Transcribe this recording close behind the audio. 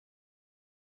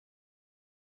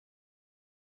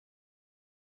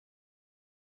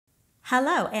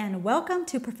Hello and welcome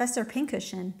to Professor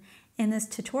Pincushion. In this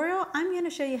tutorial, I'm going to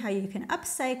show you how you can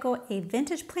upcycle a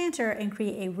vintage planter and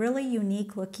create a really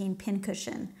unique looking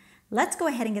pincushion. Let's go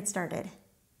ahead and get started.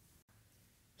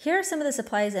 Here are some of the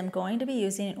supplies I'm going to be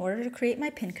using in order to create my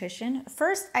pincushion.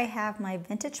 First, I have my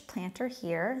vintage planter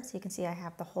here. So you can see I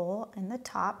have the hole in the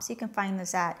top. So you can find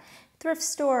this at a thrift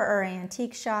store or an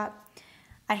antique shop.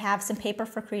 I have some paper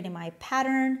for creating my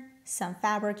pattern, some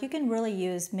fabric. You can really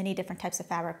use many different types of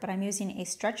fabric, but I'm using a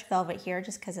stretch velvet here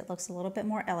just because it looks a little bit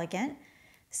more elegant.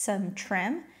 Some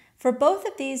trim. For both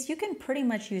of these, you can pretty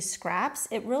much use scraps.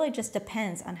 It really just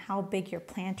depends on how big your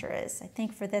planter is. I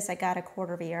think for this I got a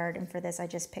 1/4 yard, and for this I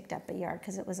just picked up a yard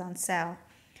because it was on sale.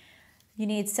 You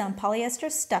need some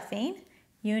polyester stuffing.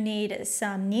 You need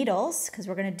some needles because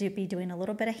we're going to be doing a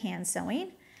little bit of hand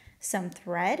sewing. Some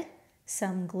thread.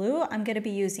 Some glue. I'm going to be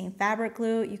using fabric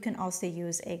glue. You can also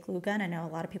use a glue gun. I know a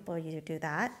lot of people do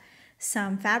that.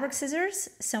 Some fabric scissors,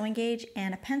 sewing gauge,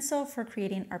 and a pencil for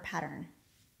creating our pattern.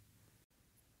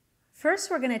 First,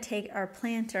 we're going to take our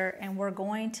planter and we're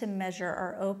going to measure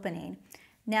our opening.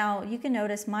 Now, you can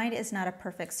notice mine is not a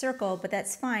perfect circle, but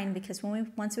that's fine because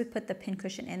once we put the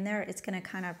pincushion in there, it's going to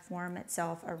kind of form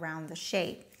itself around the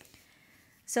shape.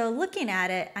 So looking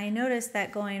at it, I noticed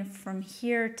that going from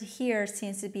here to here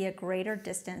seems to be a greater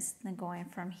distance than going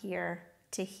from here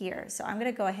to here. So I'm going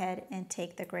to go ahead and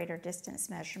take the greater distance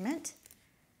measurement.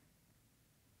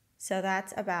 So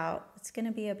it's going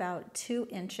to be about 2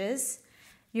 inches.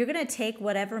 You're going to take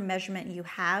whatever measurement you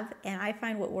have, and I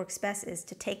find what works best is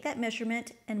to take that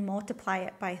measurement and multiply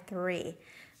it by 3.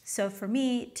 So for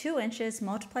me, 2 inches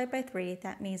multiplied by 3,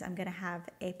 that means I'm going to have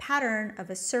a pattern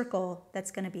of a circle that's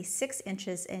going to be 6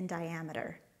 inches in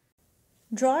diameter.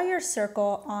 Draw your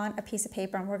circle on a piece of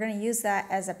paper, and we're going to use that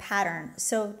as a pattern.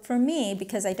 So for me,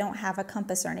 because I don't have a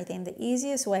compass or anything, the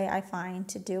easiest way I find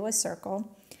to do a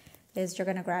circle is you're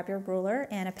going to grab your ruler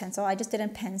and a pencil. I just did a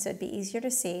pen so it'd be easier to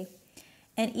see.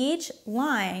 And each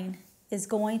line is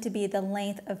going to be the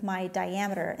length of my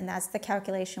diameter, and that's the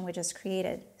calculation we just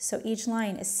created. So each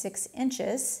line is 6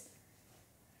 inches,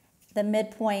 the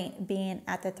midpoint being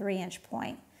at the 3-inch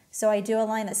point. So I do a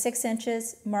line that's 6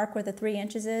 inches, mark where the 3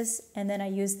 inches is, and then I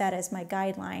use that as my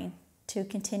guideline to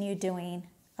continue doing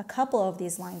a couple of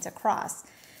these lines across.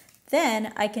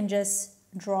 Then I can just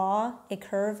draw a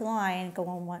curved line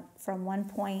going from one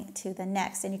point to the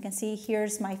next, and you can see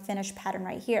here's my finished pattern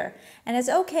right here. And it's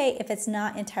okay if it's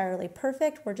not entirely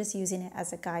perfect, we're just using it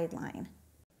as a guideline.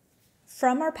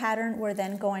 From our pattern, we're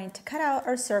then going to cut out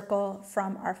our circle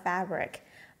from our fabric.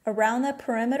 Around the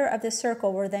perimeter of the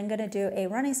circle, we're then going to do a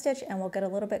running stitch, and we'll get a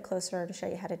little bit closer to show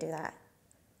you how to do that.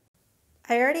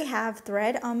 I already have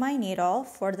thread on my needle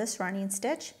for this running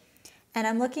stitch. And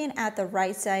I'm looking at the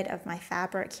right side of my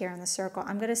fabric here in the circle.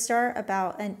 I'm going to start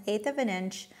about 1/8 of an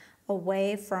inch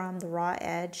away from the raw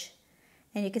edge.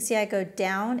 And you can see I go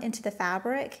down into the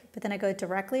fabric, but then I go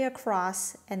directly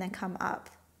across and then come up.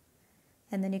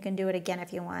 And then you can do it again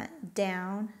if you want.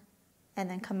 Down and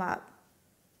then come up.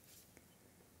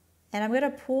 And I'm going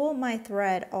to pull my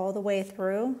thread all the way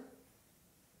through,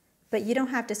 but you don't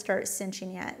have to start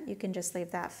cinching yet. You can just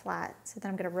leave that flat. So then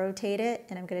I'm going to rotate it,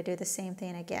 and I'm going to do the same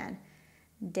thing again.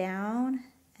 Down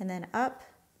and then up,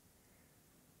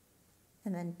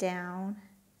 and then down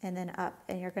and then up,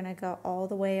 and you're going to go all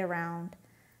the way around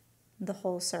the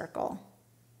whole circle.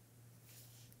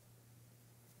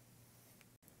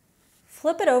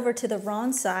 Flip it over to the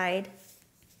wrong side,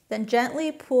 then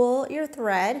gently pull your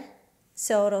thread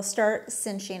so it'll start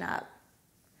cinching up.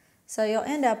 So you'll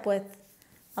end up with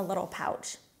a little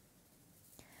pouch.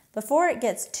 Before it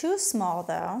gets too small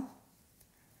though,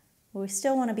 we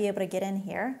still want to be able to get in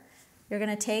here. You're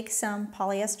going to take some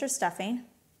polyester stuffing.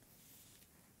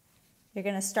 You're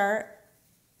going to start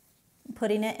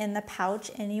putting it in the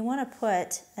pouch, and you want to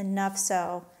put enough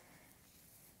so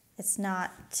it's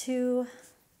not too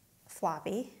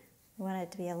floppy. You want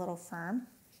it to be a little firm.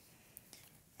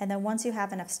 And then once you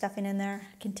have enough stuffing in there,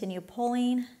 continue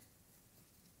pulling.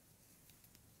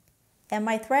 And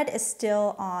my thread is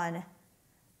still on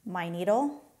my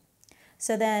needle.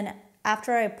 So then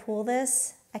after I pull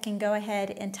this, I can go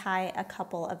ahead and tie a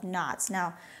couple of knots.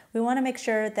 Now, we want to make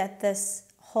sure that this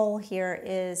hole here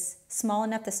is small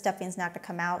enough the stuffing's not going to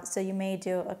come out, so you may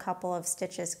do a couple of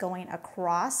stitches going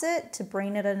across it to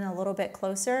bring it in a little bit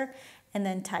closer, and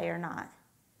then tie your knot.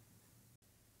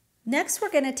 Next, we're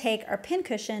going to take our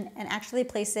pincushion and actually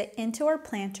place it into our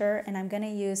planter, and I'm going to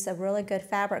use a really good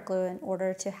fabric glue in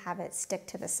order to have it stick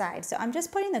to the side. So I'm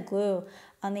just putting the glue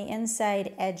on the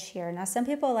inside edge here. Now, some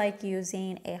people like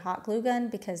using a hot glue gun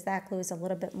because that glue is a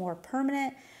little bit more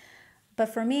permanent.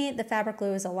 But for me, the fabric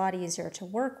glue is a lot easier to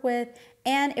work with.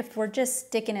 And if we're just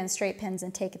sticking in straight pins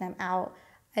and taking them out,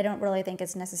 I don't really think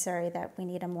it's necessary that we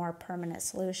need a more permanent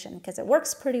solution because it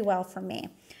works pretty well for me.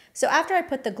 So after I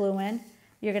put the glue in,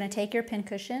 you're going to take your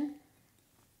pincushion,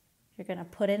 you're going to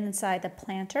put it inside the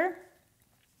planter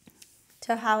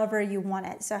to however you want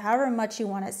it. So however much you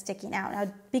want it sticking out.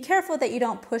 Now be careful that you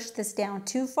don't push this down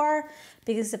too far,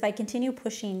 because if I continue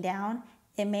pushing down,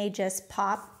 it may just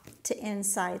pop to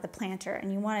inside the planter,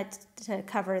 and you want it to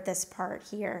cover this part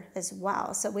here as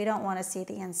well. So we don't want to see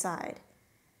the inside.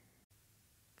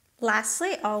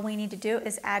 Lastly, all we need to do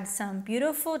is add some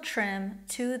beautiful trim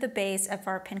to the base of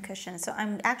our pincushion. So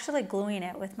I'm actually gluing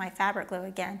it with my fabric glue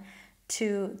again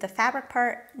to the fabric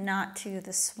part, not to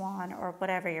the swan or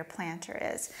whatever your planter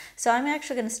is. So I'm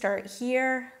actually going to start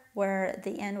here where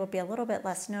the end will be a little bit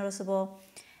less noticeable,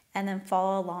 and then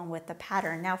follow along with the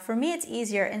pattern. Now for me, it's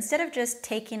easier. Instead of just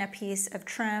taking a piece of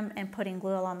trim and putting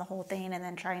glue on the whole thing and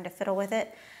then trying to fiddle with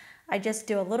it, I just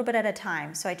do a little bit at a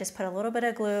time. So I just put a little bit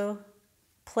of glue,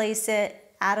 place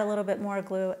it, add a little bit more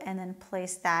glue, and then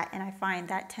place that. And I find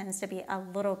that tends to be a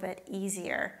little bit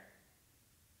easier.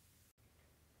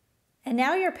 And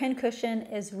now your pincushion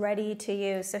is ready to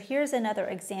use. So here's another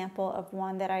example of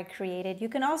one that I created. You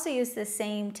can also use the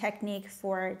same technique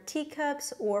for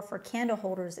teacups or for candle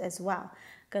holders as well.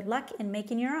 Good luck in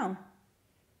making your own.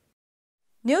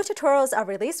 New tutorials are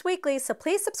released weekly, so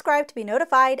please subscribe to be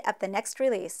notified of the next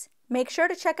release. Make sure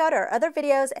to check out our other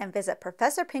videos and visit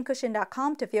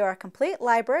ProfessorPincushion.com to view our complete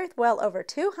library with well over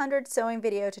 200 sewing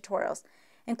video tutorials,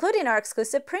 including our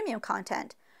exclusive premium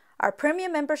content. Our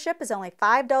premium membership is only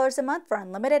 $5 a month for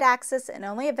unlimited access and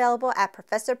only available at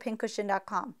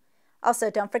ProfessorPincushion.com. Also,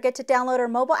 don't forget to download our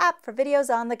mobile app for videos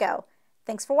on the go.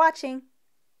 Thanks for watching.